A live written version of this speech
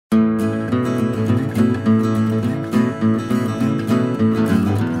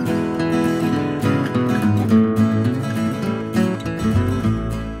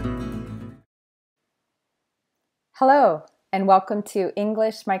Hello, and welcome to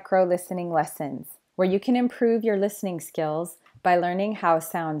English Micro Listening Lessons, where you can improve your listening skills by learning how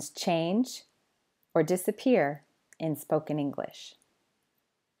sounds change or disappear in spoken English.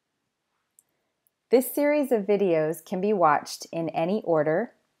 This series of videos can be watched in any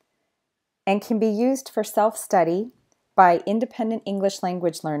order and can be used for self-study by independent English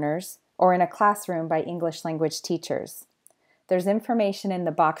language learners or in a classroom by English language teachers. There's information in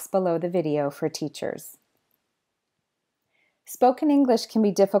the box below the video for teachers. Spoken English can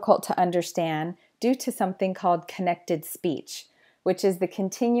be difficult to understand due to something called connected speech, which is the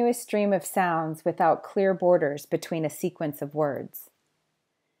continuous stream of sounds without clear borders between a sequence of words.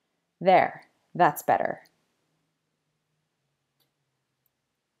 There, that's better.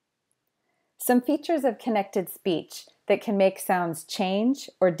 Some features of connected speech that can make sounds change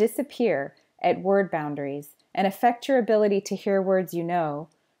or disappear at word boundaries and affect your ability to hear words you know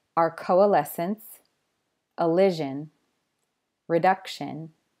are coalescence, elision, reduction,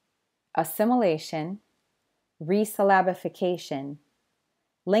 assimilation, resyllabification,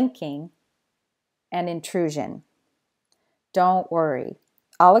 linking, and intrusion. Don't worry,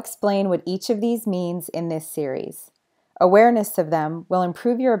 I'll explain what each of these means in this series. Awareness of them will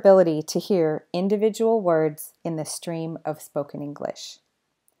improve your ability to hear individual words in the stream of spoken English.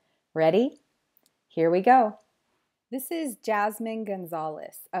 Ready? Here we go. This is Jasmine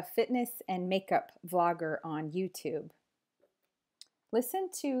Gonzalez, a fitness and makeup vlogger on YouTube. Listen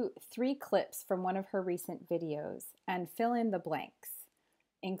to 3 clips from one of her recent videos and fill in the blanks.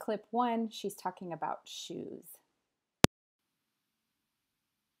 In clip 1, she's talking about shoes.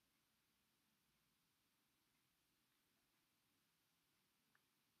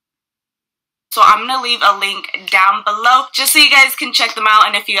 So I'm going to leave a link down below just so you guys can check them out,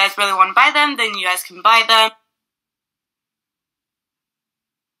 and if you guys really want to buy them, then you guys can buy them.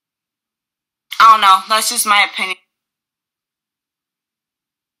 I don't know, that's just my opinion.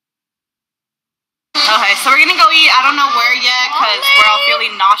 Okay, so we're gonna go eat. I don't know where yet because we're all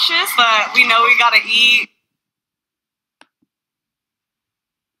feeling nauseous, but we know we gotta eat.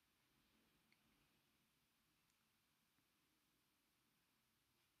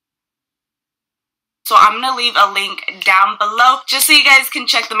 So I'm gonna leave a link down below just so you guys can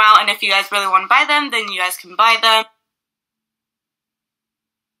check them out, and if you guys really want to buy them, then you guys can buy them.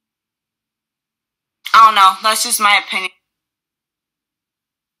 I don't know, that's just my opinion.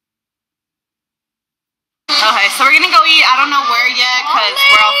 Okay, so we're gonna go eat. I don't know where yet because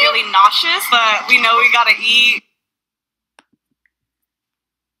we're all feeling nauseous, but we know we gotta eat.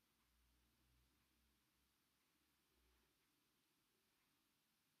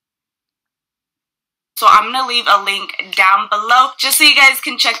 So I'm gonna leave a link down below just so you guys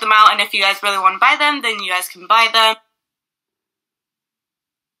can check them out, and if you guys really want to buy them, then you guys can buy them.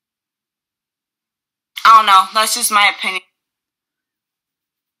 I don't know, that's just my opinion.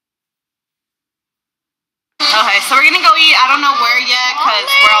 Okay, so we're gonna go eat. I don't know where yet because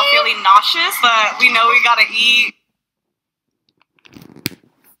we're all feeling nauseous, but we know we gotta eat.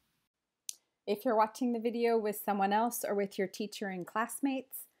 If you're watching the video with someone else or with your teacher and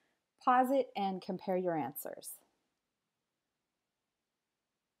classmates, pause it and compare your answers.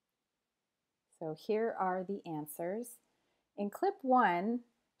 So here are the answers. In clip 1,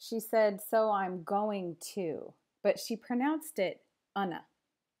 she said, so I'm going to, but she pronounced it unna.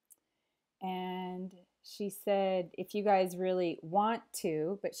 And she said, if you guys really want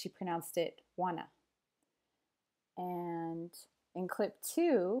to, but she pronounced it wanna. And in clip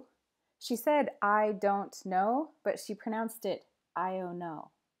 2, she said, I don't know, but she pronounced it I-O know.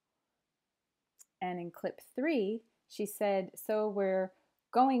 And in clip 3, she said, so we're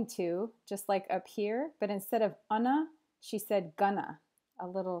going to, just like up here, but instead of unna, she said gonna, a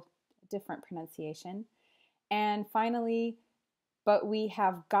little different pronunciation. And finally, but we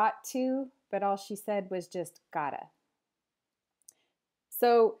have got to, but all she said was just gotta.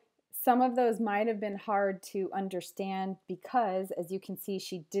 So some of those might have been hard to understand because, as you can see,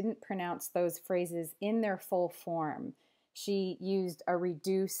 she didn't pronounce those phrases in their full form. She used a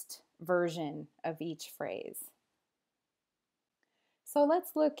reduced version of each phrase. So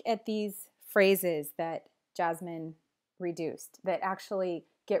let's look at these phrases that Jasmine reduced, that actually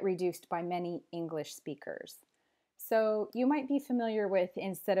get reduced by many English speakers. So you might be familiar with,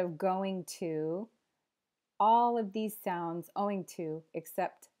 instead of going to, all of these sounds owing to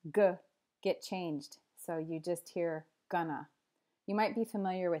except g get changed. So you just hear gonna. You might be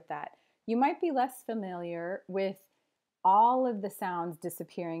familiar with that. You might be less familiar with all of the sounds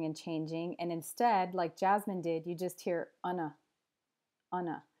disappearing and changing, and instead, like Jasmine did, you just hear unna,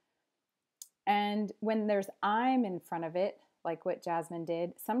 unna. And when there's I'm in front of it, like what Jasmine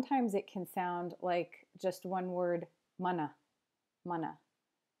did, sometimes it can sound like just one word, mana, mana,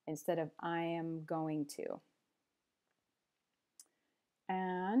 instead of I am going to.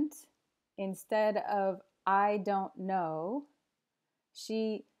 And instead of I don't know,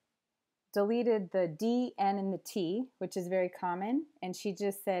 she deleted the D, N, and the T, which is very common, and she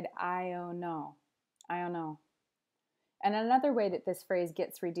just said, I don't know. I don't know. And another way that this phrase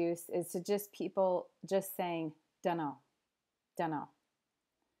gets reduced is to just people just saying, dunno, dunno.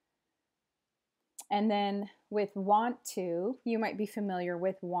 And then with want to, you might be familiar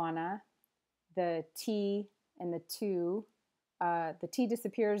with wanna, the T and the two. The T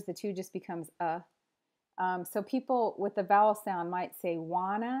disappears, the two just becomes a. So people with the vowel sound might say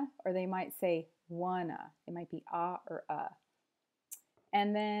wanna, or they might say wanna. It might be ah or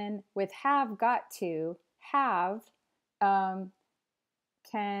And then with have got to, have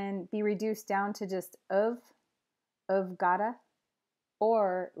can be reduced down to just of gotta,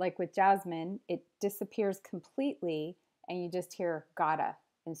 or like with Jasmine, it disappears completely and you just hear gotta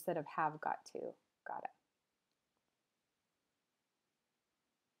instead of have got to, gotta.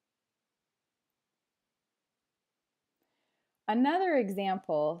 Another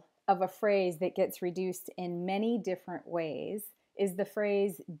example of a phrase that gets reduced in many different ways is the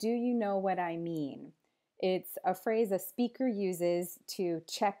phrase, do you know what I mean? It's a phrase a speaker uses to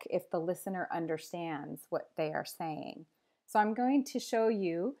check if the listener understands what they are saying. So I'm going to show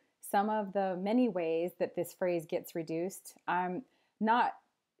you some of the many ways that this phrase gets reduced. I'm not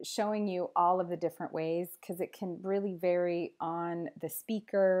showing you all of the different ways because it can really vary on the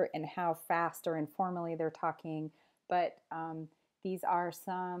speaker and how fast or informally they're talking, but these are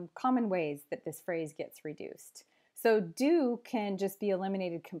some common ways that this phrase gets reduced. So do can just be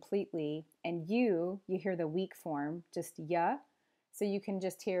eliminated completely, and you hear the weak form, just ya. So you can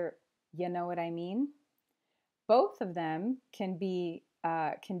just hear, you know what I mean? Both of them can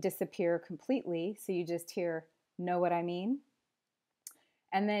disappear completely, so you just hear, know what I mean?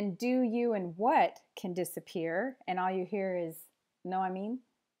 And then do, you, and what can disappear, and all you hear is, know I mean?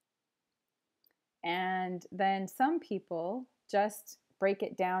 And then some people just break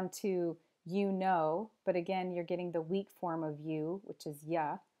it down to you know, but again, you're getting the weak form of you, which is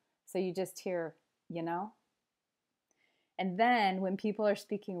ya. So you just hear, you know. And then when people are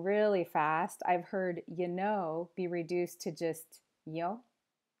speaking really fast, I've heard you know be reduced to just yo,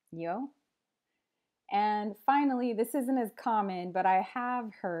 yo. And finally, this isn't as common, but I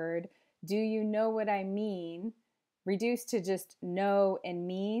have heard do you know what I mean reduced to just know and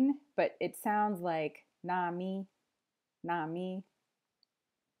mean, but it sounds like nah me, nah me.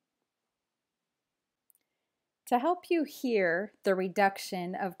 To help you hear the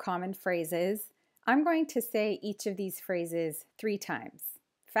reduction of common phrases, I'm going to say each of these phrases 3 times.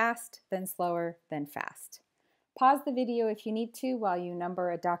 Fast, then slower, then fast. Pause the video if you need to while you number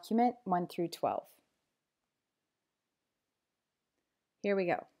a document 1 through 12. Here we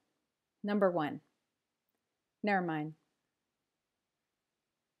go. Number 1. Never mind.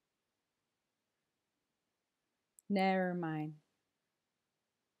 Never mind.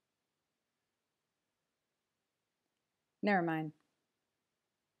 Never mind.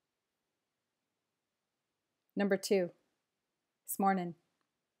 Number 2. S'mornin'.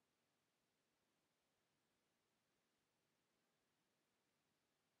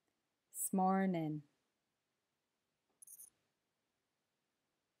 S'mornin'.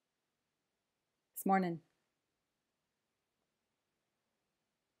 S'mornin'.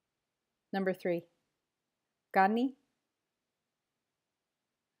 Number 3. Got any?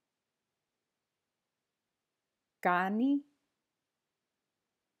 Got any?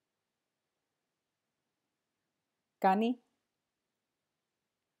 Got any?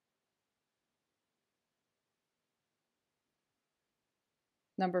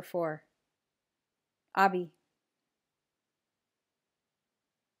 Number 4. Abi.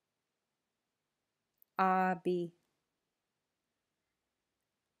 Abi.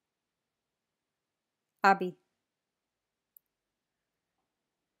 Abi.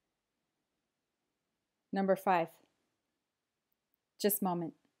 Number 5. Just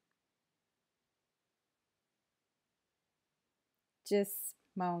moment. Just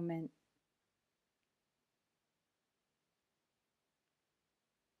moment.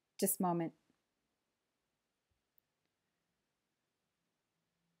 Just moment.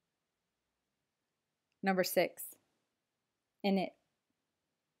 Number 6. In it.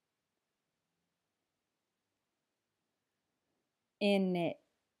 In it.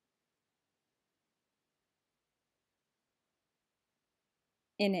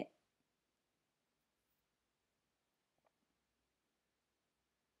 In it.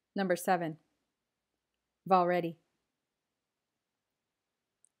 Number 7. Already.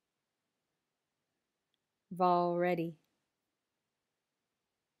 Already.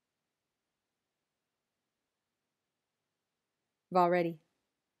 Already.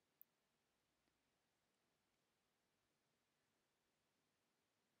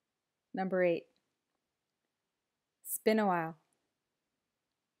 Number 8. Spin a while.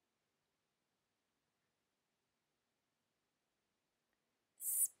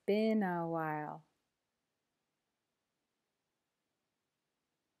 Spin a while.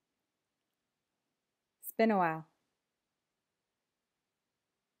 Spin a while.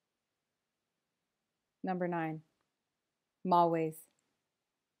 Number 9. Always.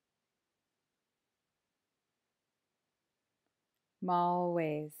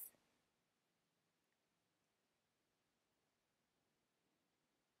 Always.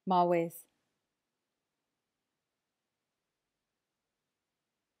 Always.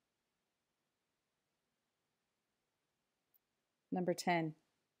 Number 10.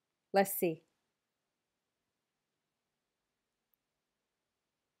 Let's see.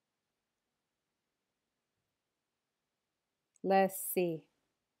 Let's see.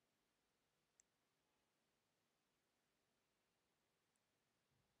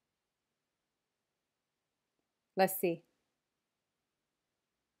 Let's see.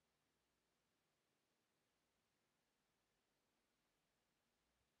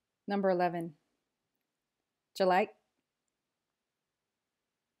 Number 11. Do you like?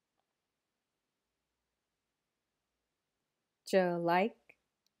 Do you like?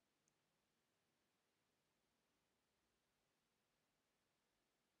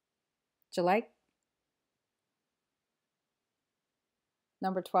 Do you like?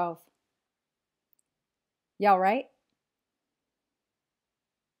 Number 12. Y'all right?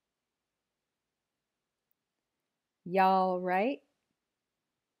 Y'all right?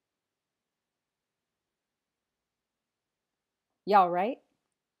 Y'all right?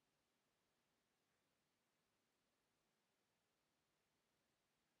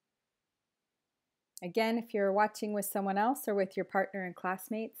 Again, if you're watching with someone else or with your partner and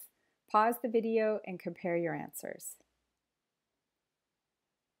classmates, pause the video and compare your answers.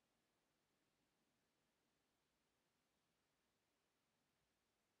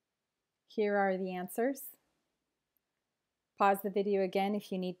 Here are the answers. Pause the video again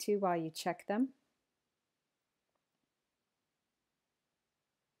if you need to while you check them.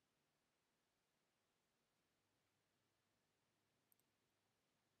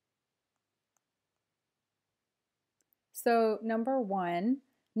 So number 1,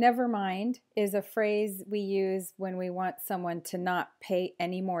 never mind is a phrase we use when we want someone to not pay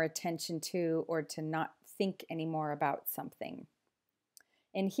any more attention to or to not think anymore about something.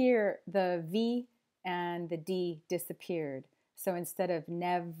 And here the V and the D disappeared. So instead of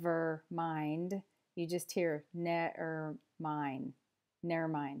never mind, you just hear ne'er mind, ne'er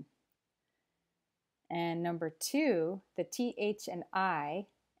mind. And number 2, the TH and I,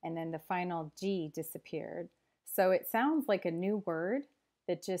 and then the final G disappeared. So it sounds like a new word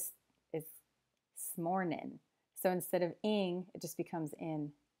that just is smornin'. So instead of ing, it just becomes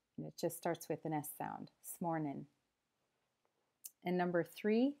in, and it just starts with an S sound, smornin'. And number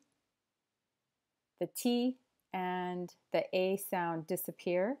 3, the T and the A sound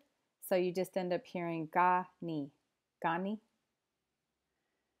disappear. So you just end up hearing ga-ni, gani.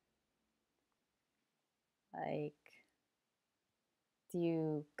 Like, do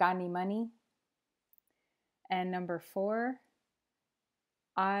you got any money? And number 4,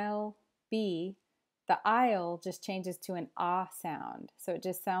 I'll be. The I'll just changes to an ah sound. So it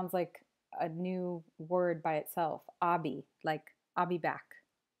just sounds like a new word by itself. I'll be, like I'll be back.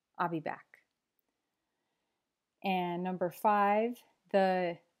 I'll be back. And number 5,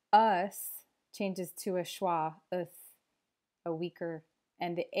 the us changes to a schwa, us, a weaker.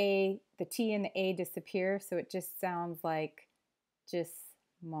 And the A, the T and the A disappear. So it just sounds like just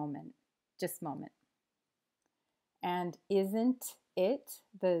moment, just moment. And isn't it,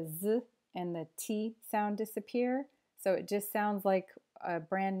 the Z and the T sound disappear. So it just sounds like a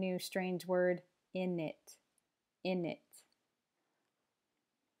brand new strange word, in it, in it.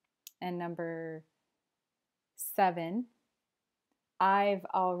 And number 7, I've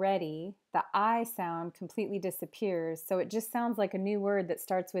already, the I sound completely disappears. So it just sounds like a new word that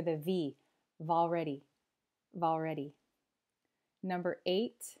starts with a V, valready, valready. Number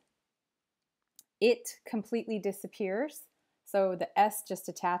 8, it completely disappears. So the S just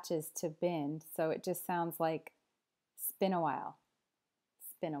attaches to been. So it just sounds like spin a while,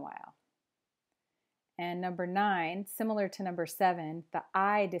 spin a while. And number 9, similar to number 7, the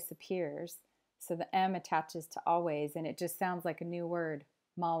I disappears. So the M attaches to always, and it just sounds like a new word,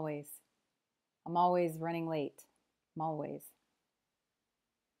 malways. I'm always running late, malways.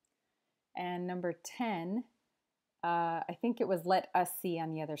 And number 10, I think it was let us see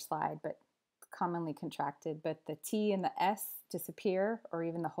on the other slide, but commonly contracted. But the T and the S disappear, or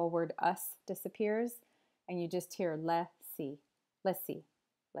even the whole word us disappears, and you just hear let's see, let's see,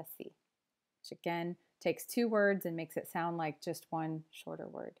 let's see, which again takes two words and makes it sound like just one shorter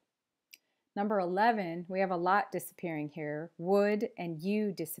word. Number 11, we have a lot disappearing here. Would and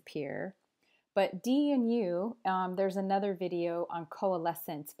you disappear. But D and U, there's another video on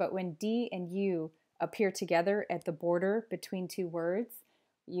coalescence, but when D and U appear together at the border between two words,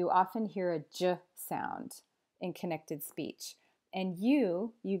 you often hear a J sound in connected speech. And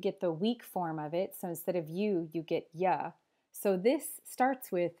you get the weak form of it, so instead of you get ya. So this starts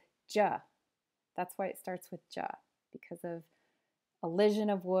with J. That's why it starts with J, because of elision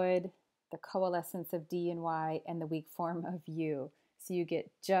of would, the coalescence of D and Y, and the weak form of U. So you get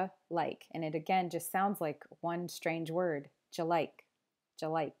j-like, and it again just sounds like one strange word, j-like,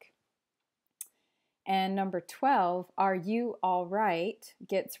 j-like. And number 12, are you all right,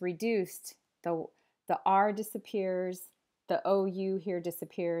 gets reduced. The R disappears, the OU here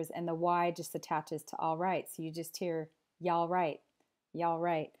disappears, and the Y just attaches to all right. So you just hear y'all right,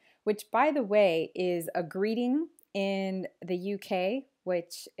 which by the way is a greeting in the UK,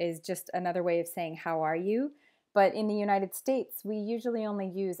 which is just another way of saying how are you. But in the United States, we usually only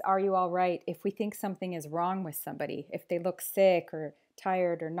use are you all right if we think something is wrong with somebody, if they look sick or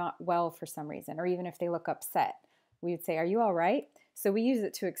tired or not well for some reason, or even if they look upset. We would say, are you all right? So we use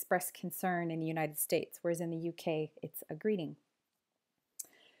it to express concern in the United States, whereas in the UK, it's a greeting.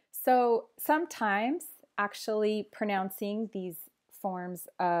 So sometimes actually pronouncing these forms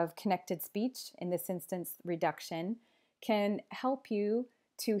of connected speech, in this instance reduction, can help you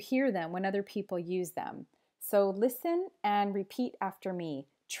to hear them when other people use them. So listen and repeat after me.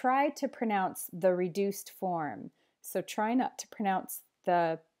 Try to pronounce the reduced form. So try not to pronounce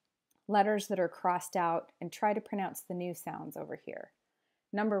the letters that are crossed out and try to pronounce the new sounds over here.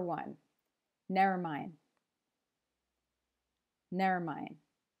 Number 1, never mind. Never mind.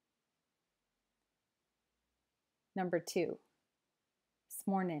 Number 2,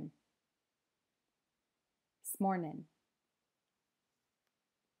 s'mornin'. S'mornin'.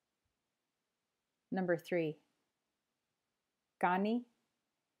 Number 3, gani.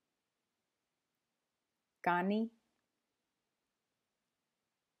 Gani.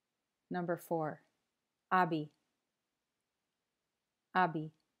 Number 4, abi.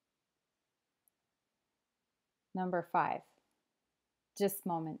 Abi. Number 5, just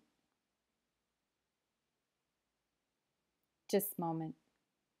moment. Just moment.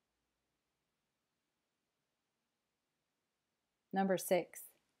 Number 6,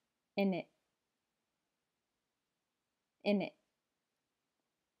 in it. In it.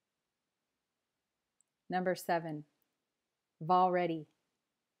 Number 7, Valready.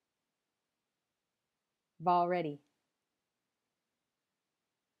 Valready.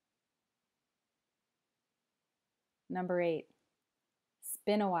 Number 8,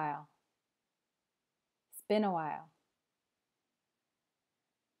 spin a while. Spin a while.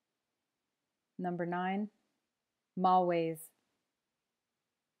 Number 9, malways.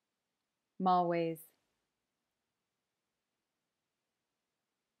 Malways.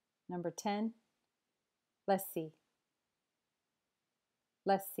 Number 10, let's see.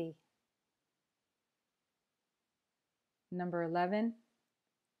 Let's see. Number 11,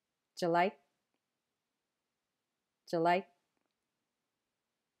 jalike. Jalike.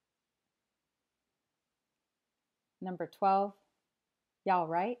 Number 12, y'all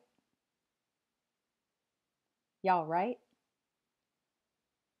right? Y'all right?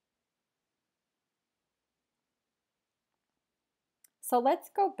 So let's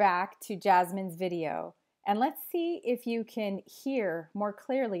go back to Jasmine's video and let's see if you can hear more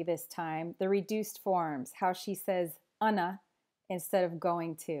clearly this time the reduced forms, how she says unna instead of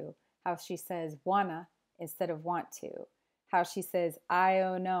going to, how she says wanna instead of want to, how she says I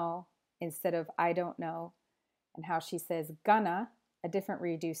don't know instead of I don't know, and how she says gonna, a different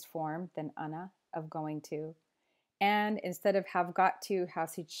reduced form than unna of going to, and instead of have got to, how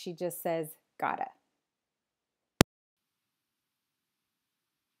she just says gotta.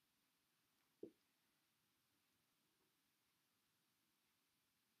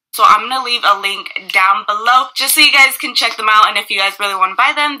 So I'm going to leave a link down below just so you guys can check them out, and if you guys really want to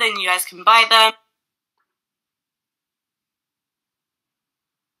buy them, then you guys can buy them.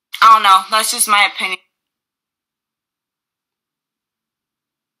 I don't know, that's just my opinion.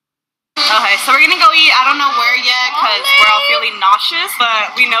 Okay, so we're going to go eat. I don't know where yet because we're all feeling nauseous,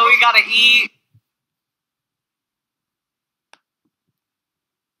 but we know we got to eat.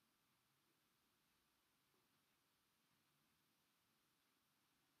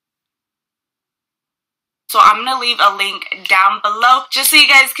 So I'm going to leave a link down below just so you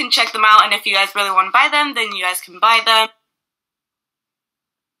guys can check them out. And if you guys really want to buy them, then you guys can buy them.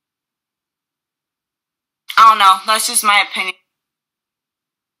 I don't know. That's just my opinion.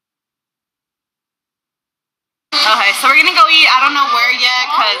 Okay, so we're going to go eat. I don't know where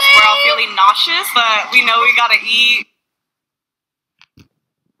yet because we're all feeling nauseous, but we know we got to eat.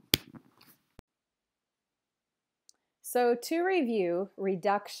 So to review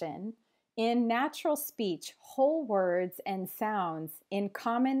reduction, in natural speech, whole words and sounds in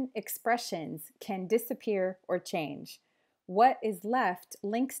common expressions can disappear or change. What is left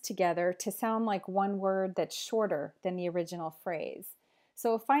links together to sound like one word that's shorter than the original phrase.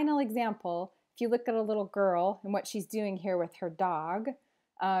 So a final example, if you look at a little girl and what she's doing here with her dog,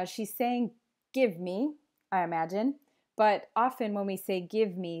 she's saying, give me, I imagine. But often when we say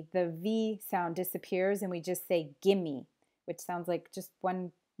give me, the V sound disappears and we just say gimme, which sounds like just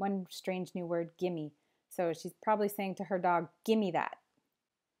one strange new word, gimme. So she's probably saying to her dog, gimme that.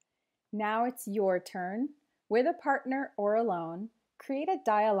 Now it's your turn. With a partner or alone, create a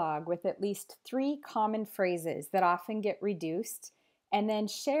dialogue with at least 3 common phrases that often get reduced, and then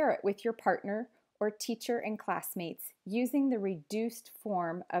share it with your partner or teacher and classmates using the reduced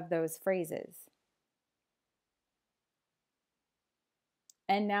form of those phrases.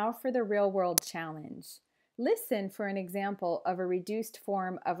 And now for the real-world challenge. Listen for an example of a reduced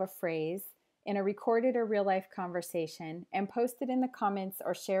form of a phrase in a recorded or real-life conversation and post it in the comments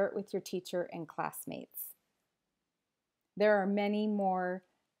or share it with your teacher and classmates. There are many more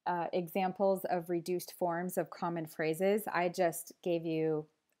examples of reduced forms of common phrases. I just gave you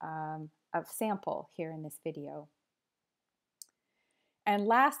a sample here in this video. And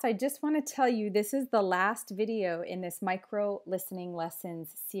last, I just want to tell you this is the last video in this micro listening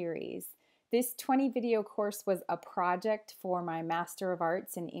lessons series. This 20 video course was a project for my Master of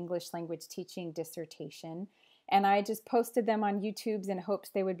Arts in English Language Teaching dissertation, and I just posted them on YouTube in hopes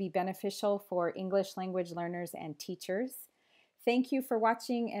they would be beneficial for English language learners and teachers. Thank you for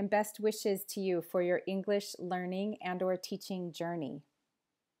watching and best wishes to you for your English learning and/or teaching journey.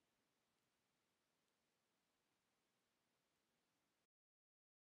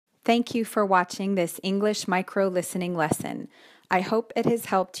 Thank you for watching this English micro listening lesson. I hope it has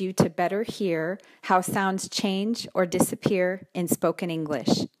helped you to better hear how sounds change or disappear in spoken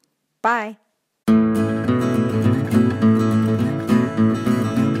English. Bye.